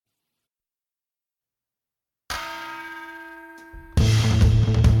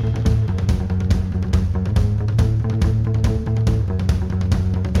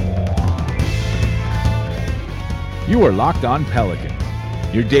You are Locked On Pelicans,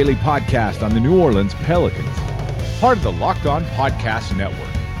 your daily podcast on the New Orleans Pelicans, part of the Locked On Podcast Network,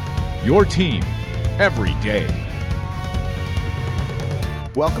 your team every day.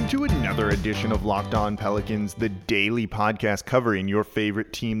 Welcome to another edition of Locked On Pelicans, the daily podcast covering your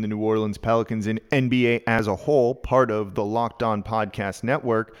favorite team, the New Orleans Pelicans, and NBA as a whole, part of the Locked On Podcast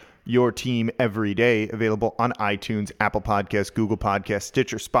Network, your team every day, available on iTunes, Apple Podcasts, Google Podcasts,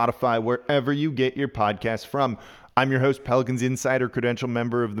 Stitcher, Spotify, wherever you get your podcasts from. I'm your host, Pelicans Insider, credential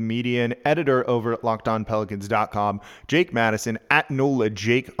member of the media and editor over at LockedOnPelicans.com, Jake Madison, at NOLA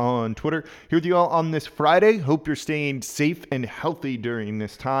Jake on Twitter. Here with you all on this Friday. Hope you're staying safe and healthy during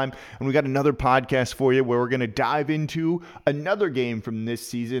this time. And we got another podcast for you where we're going to dive into another game from this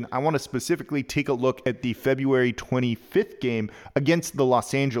season. I want to specifically take a look at the February 25th game against the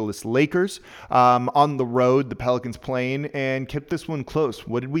Los Angeles Lakers. On the road, the Pelicans playing, and kept this one close.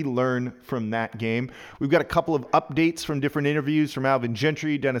 What did we learn from that game? We've got a couple of updates from different interviews from Alvin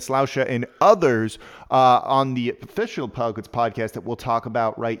Gentry, Dennis Lauscha, and others on the official Pelicans podcast that we'll talk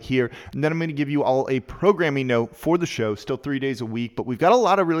about right here. And then I'm going to give you all a programming note for the show, still 3 days a week, but we've got a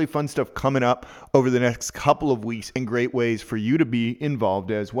lot of really fun stuff coming up over the next couple of weeks and great ways for you to be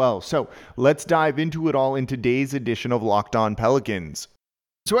involved as well. So let's dive into it all in today's edition of Locked On Pelicans.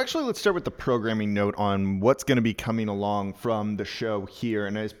 So actually, let's start with the programming note on what's going to be coming along from the show here.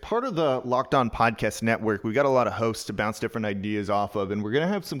 And as part of the Locked On Podcast Network, we've got a lot of hosts to bounce different ideas off of, and we're going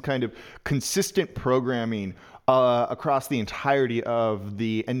to have some kind of consistent programming across the entirety of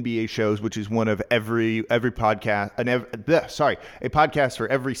the NBA shows, which is one of every podcast, a podcast for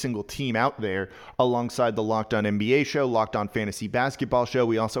every single team out there, alongside the Locked On NBA show, Locked On Fantasy Basketball show.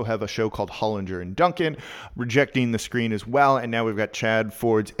 We also have a show called Hollinger and Duncan, Rejecting the Screen as well. And now we've got Chad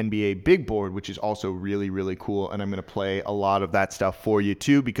Ford's NBA Big Board, which is also really, really cool. And I'm going to play a lot of that stuff for you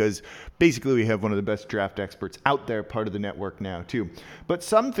too, because basically we have one of the best draft experts out there, part of the network now too. But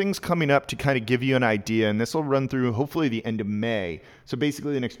some things coming up to kind of give you an idea, and this will run through hopefully the end of May. So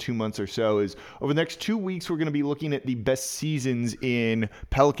basically the next 2 months or so is over the next 2 weeks, we're going to be looking at the best seasons in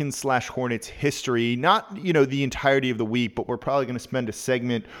Pelicans/Hornets history. Not, the entirety of the week, but we're probably going to spend a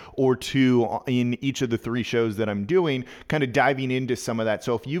segment or two in each of the three shows that I'm doing, kind of diving into some of that.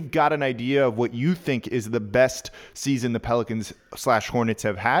 So if you've got an idea of what you think is the best season the Pelicans/Hornets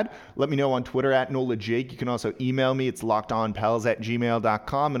have had, let me know on Twitter at NOLA Jake. You can also email me. It's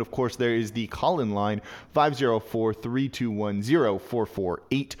lockedonpels@gmail.com. And of course, there is the call-in line,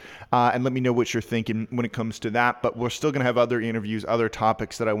 504-321-0448. And let me know what you're thinking when it comes to that. But we're still going to have other interviews, other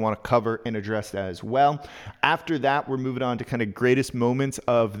topics that I want to cover and address as well. After that, we're moving on to kind of greatest moments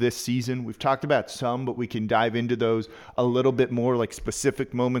of this season. We've talked about some, but we can dive into those a little bit more, like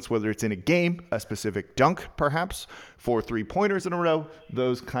specific moments, whether it's in a game, a specific dunk, perhaps, 4 3-pointers in a row,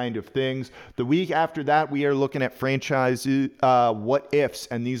 those kind of things. The week after that, we are looking at franchise what ifs,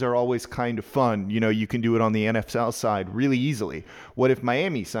 and these are always kind of fun. You can do it on the NFL side really easily. What if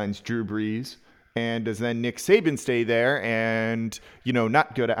Miami signs Drew Brees? And does then Nick Saban stay there and,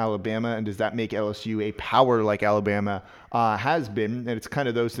 not go to Alabama? And does that make LSU a power like Alabama has been? And it's kind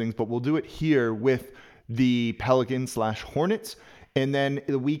of those things, but we'll do it here with the Pelicans/Hornets. And then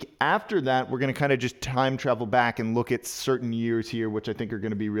the week after that, we're going to kind of just time travel back and look at certain years here, which I think are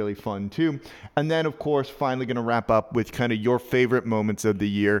going to be really fun too. And then, of course, finally going to wrap up with kind of your favorite moments of the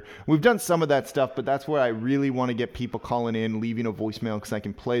year. We've done some of that stuff, but that's where I really want to get people calling in, leaving a voicemail, because I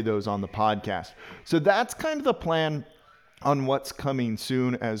can play those on the podcast. So that's kind of the plan on what's coming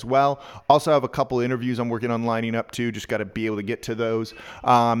soon as well. Also have a couple interviews I'm working on lining up too. Just got to be able to get to those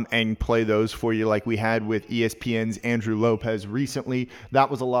and play those for you like we had with ESPN's Andrew Lopez recently. That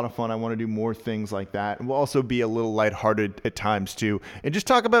was a lot of fun. I want to do more things like that. And we'll also be a little lighthearted at times too, and just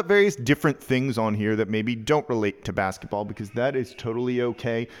talk about various different things on here that maybe don't relate to basketball, because that is totally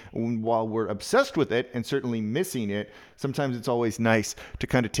okay. And while we're obsessed with it and certainly missing it, sometimes it's always nice to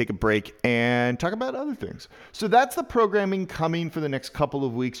kind of take a break and talk about other things. So that's the programming coming for the next couple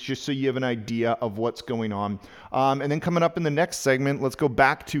of weeks, just so you have an idea of what's going on. And then coming up in the next segment, let's go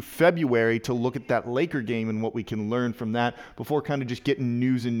back to February to look at that Laker game and what we can learn from that before kind of just getting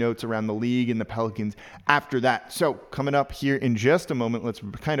news and notes around the league and the Pelicans after that. So coming up here in just a moment, let's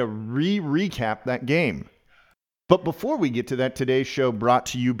kind of recap that game. But before we get to that, today's show brought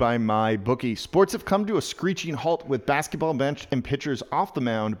to you by MyBookie. Sports have come to a screeching halt with basketball bench and pitchers off the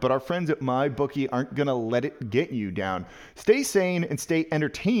mound, but our friends at MyBookie aren't going to let it get you down. Stay sane and stay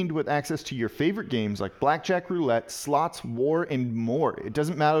entertained with access to your favorite games like blackjack, roulette, slots, war, and more. It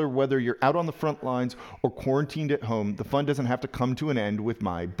doesn't matter whether you're out on the front lines or quarantined at home, the fun doesn't have to come to an end with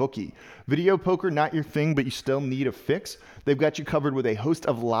MyBookie. Video poker, not your thing, but you still need a fix? They've got you covered with a host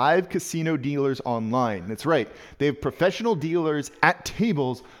of live casino dealers online. That's right. They have professional dealers at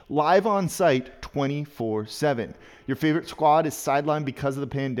tables live on site 24/7. Your favorite squad is sidelined because of the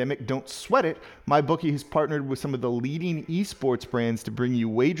pandemic? Don't sweat it. MyBookie has partnered with some of the leading esports brands to bring you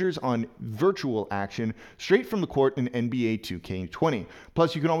wagers on virtual action straight from the court in NBA 2K20.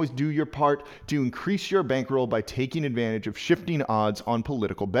 Plus, you can always do your part to increase your bankroll by taking advantage of shifting odds on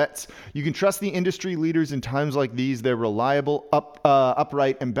political bets. You can trust the industry leaders in times like these. They're reliable,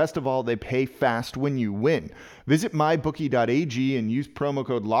 upright, and best of all, they pay fast when you win. Visit mybookie.ag and use promo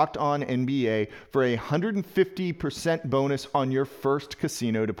code LOCKEDONNBA for a 150% bonus on your first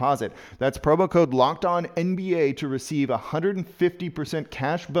casino deposit. That's promo code LOCKEDONNBA to receive a 150%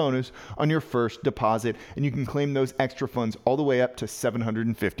 cash bonus on your first deposit, and you can claim those extra funds all the way up to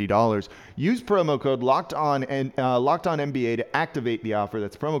 $750. Use promo code LOCKEDONNBA to activate the offer.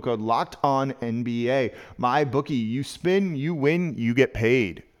 That's promo code LOCKEDONNBA. MyBookie, you spin, you win, you get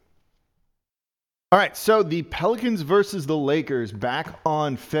paid. All right, so the Pelicans versus the Lakers back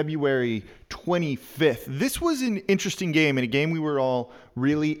on February 25th. This was an interesting game, and a game we were all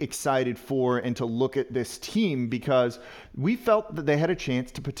really excited for and to look at this team because we felt that they had a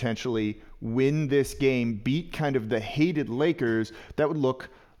chance to potentially win this game, beat kind of the hated Lakers. That would look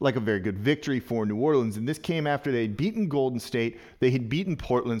like a very good victory for New Orleans. And this came after they'd beaten Golden State. They had beaten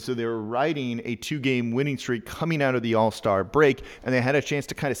Portland, so they were riding a 2-game winning streak coming out of the All-Star break, and they had a chance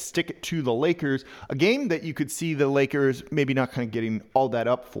to kind of stick it to the Lakers, a game that you could see the Lakers maybe not kind of getting all that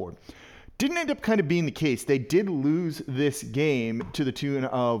up for. Didn't end up kind of being the case. They did lose this game to the tune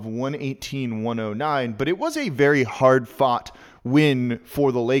of 118-109, but it was a very hard-fought win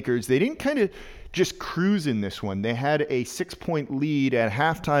for the Lakers. They didn't kind of just cruise in this one. They had a 6-point lead at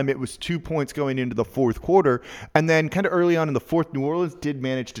halftime. It was 2 points going into the fourth quarter. And then kind of early on in the fourth, New Orleans did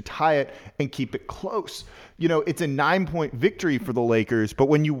manage to tie it and keep it close. You know, it's a 9-point victory for the Lakers, but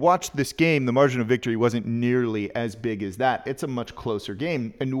when you watch this game, the margin of victory wasn't nearly as big as that. It's a much closer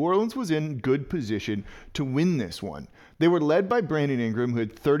game, and New Orleans was in good position to win this one. They were led by Brandon Ingram, who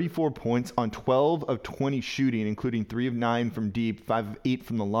had 34 points on 12 of 20 shooting, including 3 of 9 from deep, 5 of 8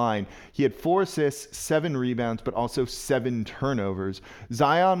 from the line. He had 4 assists, 7 rebounds, but also 7 turnovers.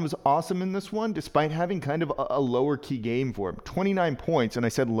 Zion was awesome in this one, despite having kind of a lower key game for him. 29 points, and I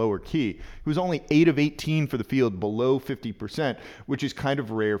said lower key. He was only 8 of 18 for the field, below 50%, which is kind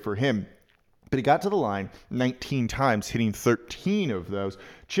of rare for him. But he got to the line 19 times, hitting 13 of those,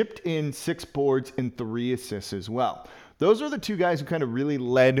 chipped in 6 boards and 3 assists as well. Those are the two guys who kind of really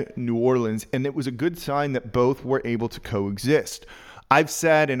led New Orleans, and it was a good sign that both were able to coexist. I've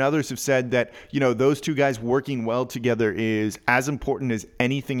said, and others have said, that, you know, those two guys working well together is as important as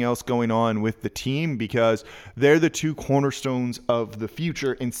anything else going on with the team because they're the two cornerstones of the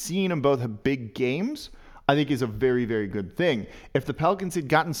future, and seeing them both have big games, I think, is a very, very good thing. If the Pelicans had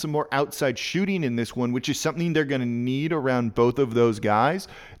gotten some more outside shooting in this one, which is something they're going to need around both of those guys,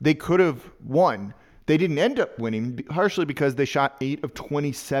 they could have won. They didn't end up winning partially because they shot 8 of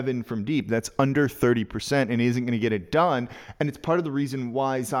 27 from deep. That's under 30% and isn't going to get it done. And it's part of the reason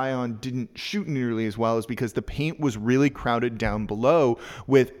why Zion didn't shoot nearly as well is because the paint was really crowded down below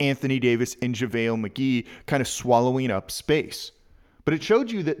with Anthony Davis and JaVale McGee kind of swallowing up space. But it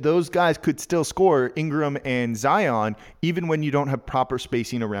showed you that those guys could still score, Ingram and Zion, even when you don't have proper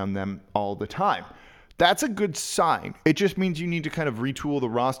spacing around them all the time. That's a good sign. It just means you need to kind of retool the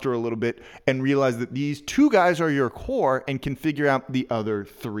roster a little bit and realize that these two guys are your core and can figure out the other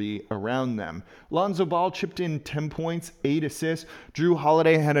 3 around them. Lonzo Ball chipped in 10 points, 8 assists. Jrue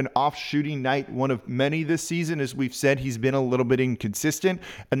Holiday had an off-shooting night, one of many this season. As we've said, he's been a little bit inconsistent,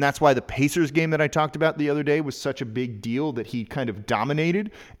 and that's why the Pacers game that I talked about the other day was such a big deal, that he kind of dominated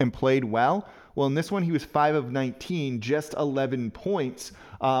and played well. Well, in this one, he was 5 of 19, just 11 points,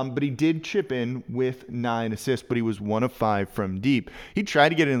 but he did chip in with 9 assists, but he was 1 of 5 from deep. He tried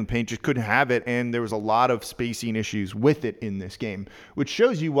to get it in the paint, just couldn't have it, and there was a lot of spacing issues with it in this game, which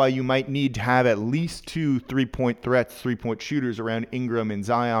shows you why you might need to have at least 2 3-point threats, 3-point shooters around Ingram and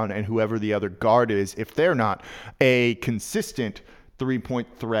Zion and whoever the other guard is, if they're not a consistent 3-point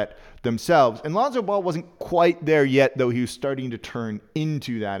threat themselves. And Lonzo Ball wasn't quite there yet, though he was starting to turn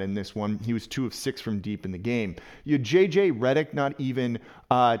into that in this one. He was 2 of 6 from deep in the game. You had JJ Redick not even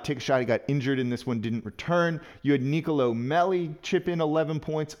take a shot. He got injured in this one, didn't return. You had Nicolo Melli chip in 11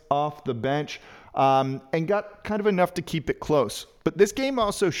 points off the bench and got kind of enough to keep it close. But this game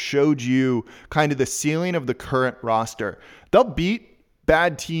also showed you kind of the ceiling of the current roster. They'll beat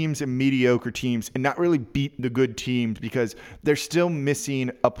bad teams and mediocre teams and not really beat the good teams because they're still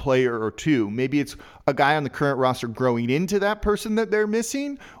missing a player or two. Maybe it's a guy on the current roster growing into that person that they're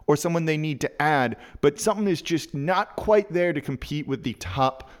missing or someone they need to add, but something is just not quite there to compete with the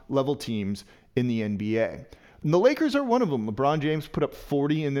top level teams in the NBA. And the Lakers are one of them. LeBron James put up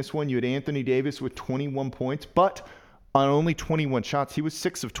 40 in this one. You had Anthony Davis with 21 points, but on only 21 shots, he was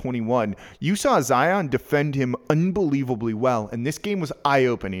 6 of 21. You saw Zion defend him unbelievably well, and this game was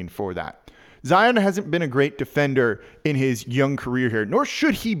eye-opening for that. Zion hasn't been a great defender in his young career here, nor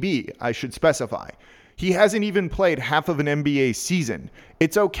should he be, I should specify. He hasn't even played half of an NBA season.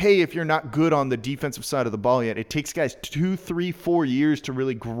 It's okay if you're not good on the defensive side of the ball yet. It takes guys 2, 3, 4 years to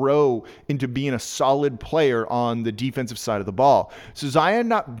really grow into being a solid player on the defensive side of the ball. So Zion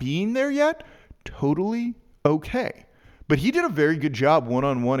not being there yet, totally okay. But he did a very good job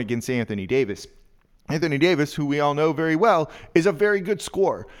one-on-one against Anthony Davis. Anthony Davis, who we all know very well, is a very good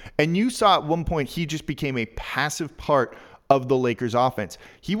scorer. And you saw at one point he just became a passive part of the Lakers offense.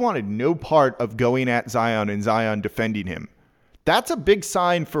 He wanted no part of going at Zion and Zion defending him. That's a big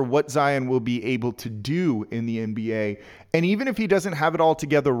sign for what Zion will be able to do in the NBA. And even if he doesn't have it all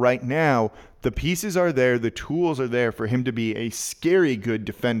together right now, the pieces are there, the tools are there for him to be a scary good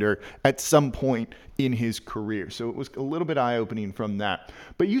defender at some point in his career. So it was a little bit eye-opening from that.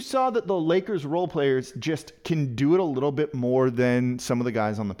 But you saw that the Lakers role players just can do it a little bit more than some of the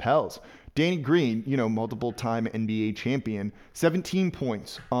guys on the Pels. Danny Green, multiple-time NBA champion, 17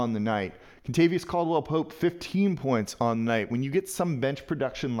 points on the night. Kentavious Caldwell-Pope, 15 points on the night. When you get some bench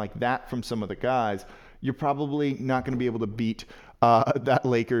production like that from some of the guys, you're probably not going to be able to beat that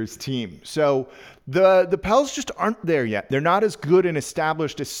Lakers team. So the Pels just aren't there yet. They're not as good and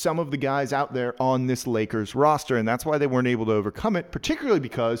established as some of the guys out there on this Lakers roster, and that's why they weren't able to overcome it, particularly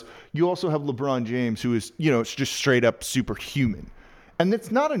because you also have LeBron James, who is, it's just straight up superhuman. And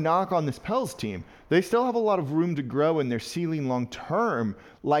it's not a knock on this Pels team. They still have a lot of room to grow, and their ceiling long-term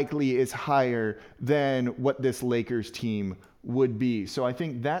likely is higher than what this Lakers team would be. So I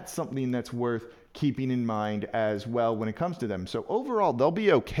think that's something that's worth keeping in mind as well when it comes to them. So overall, they'll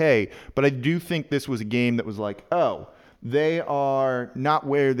be okay, but I do think this was a game that was like, they are not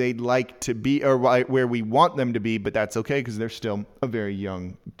where they'd like to be or where we want them to be, but that's okay because they're still a very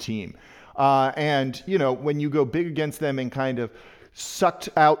young team. And when you go big against them and kind of sucked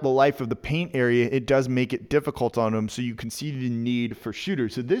out the life of the paint area, it does make it difficult on them. So you can see the need for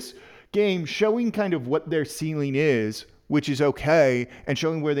shooters. So this game showing kind of what their ceiling is, which is okay, and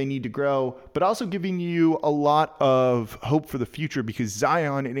showing where they need to grow, but also giving you a lot of hope for the future because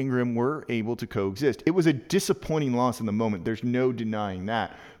Zion and Ingram were able to coexist. It was a disappointing loss in the moment. There's no denying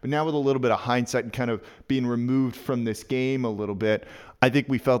that. But now with a little bit of hindsight and kind of being removed from this game a little bit, I think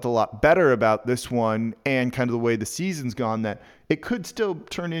we felt a lot better about this one and kind of the way the season's gone that it could still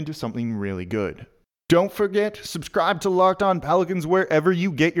turn into something really good. Don't forget, subscribe to Locked On Pelicans wherever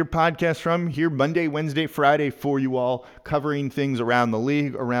you get your podcast from. Here Monday, Wednesday, Friday for you all, covering things around the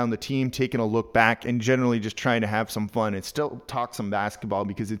league, around the team, taking a look back, and generally just trying to have some fun and still talk some basketball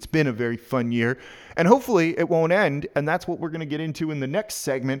because it's been a very fun year. And hopefully it won't end, and that's what we're going to get into in the next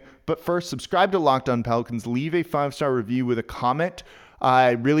segment. But first, subscribe to Locked On Pelicans. Leave a 5-star review with a comment.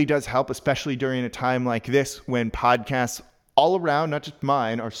 It really does help, especially during a time like this when podcasts all around, not just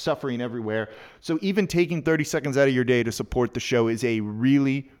mine, are suffering everywhere. So even taking 30 seconds out of your day to support the show is a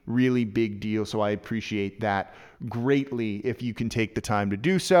really, really big deal. So I appreciate that greatly if you can take the time to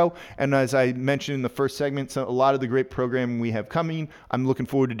do so. And as I mentioned in the first segment, so a lot of the great programming we have coming, I'm looking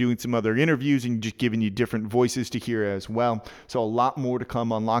forward to doing some other interviews and just giving you different voices to hear as well. So a lot more to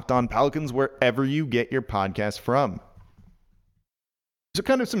come on Locked On Pelicans wherever you get your podcast from. So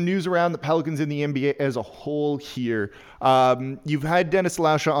kind of some news around the Pelicans in the NBA as a whole here. You've had Dennis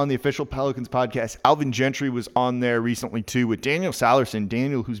Lauscha on the official Pelicans podcast. Alvin Gentry was on there recently too with Daniel Sallerson.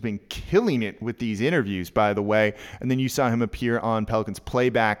 Daniel, who's been killing it with these interviews, by the way. And then you saw him appear on Pelicans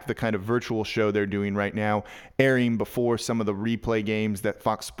Playback, the kind of virtual show they're doing right now, airing before some of the replay games that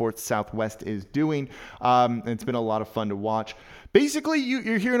Fox Sports Southwest is doing. And it's been a lot of fun to watch. Basically,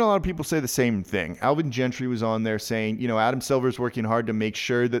 you're hearing a lot of people say the same thing. Alvin Gentry was on there saying, Adam Silver's working hard to make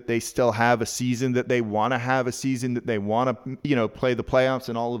sure that they still have a season that they want to have, a season that they want to, play the playoffs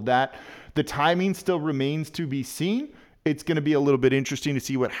and all of that. The timing still remains to be seen. It's going to be a little bit interesting to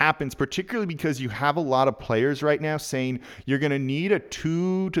see what happens, particularly because you have a lot of players right now saying you're going to need a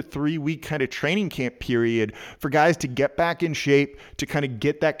 2 to 3 week kind of training camp period for guys to get back in shape, to kind of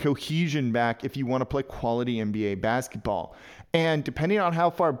get that cohesion back if you want to play quality NBA basketball. And depending on how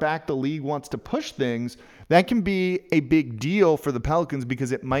far back the league wants to push things, that can be a big deal for the Pelicans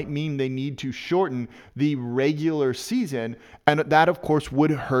because it might mean they need to shorten the regular season. And that, of course,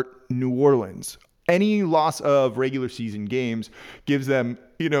 would hurt New Orleans. Any loss of regular season games gives them,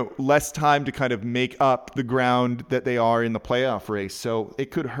 less time to kind of make up the ground that they are in the playoff race. So it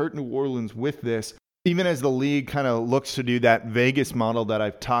could hurt New Orleans with this. even as the league kind of looks to do that Vegas model that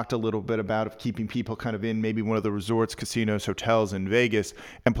I've talked a little bit about of keeping people kind of in maybe one of the resorts, casinos, hotels in Vegas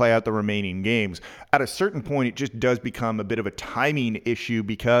and play out the remaining games, at a certain point, it just does become a bit of a timing issue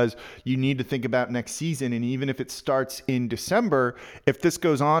because you need to think about next season. And even if it starts in December, if this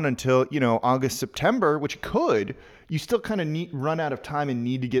goes on until, August, September, which it could, you still kind of run out of time and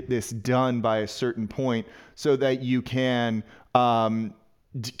need to get this done by a certain point so that you can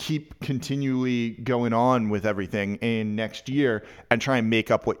keep continually going on with everything in next year and try and make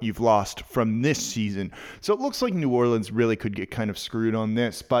up what you've lost from this season. So it looks like New Orleans really could get kind of screwed on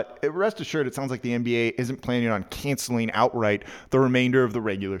this, but rest assured, it sounds like the NBA isn't planning on canceling outright the remainder of the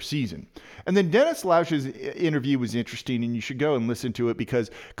regular season. And then Dennis Lausch's interview was interesting, and you should go and listen to it because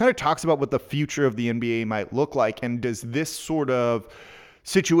it kind of talks about what the future of the NBA might look like, and does this sort of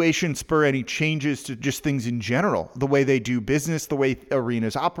situation spur any changes to just things in general, the way they do business, the way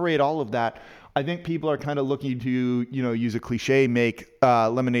arenas operate, all of that. I think people are kind of looking to, use a cliche, make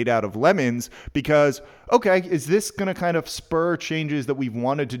lemonade out of lemons because, okay, is this going to kind of spur changes that we've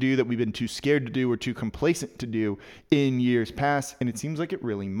wanted to do that we've been too scared to do or too complacent to do in years past? And it seems like it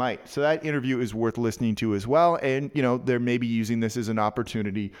really might. So that interview is worth listening to as well. And, they're maybe using this as an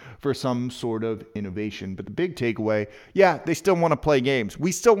opportunity for some sort of innovation. But the big takeaway, they still want to play games.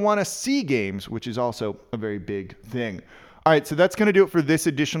 We still want to see games, which is also a very big thing. All right, so that's going to do it for this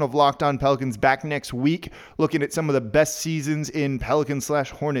edition of Locked On Pelicans. Back next week, looking at some of the best seasons in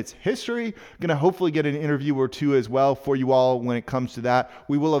Pelicans/Hornets history. Going to hopefully get an interview or two as well for you all when it comes to that.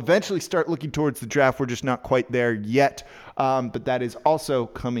 We will eventually start looking towards the draft. We're just not quite there yet, but that is also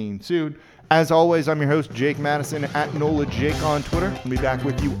coming soon. As always, I'm your host, Jake Madison, at NOLA Jake on Twitter. I'll be back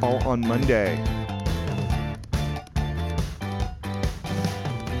with you all on Monday.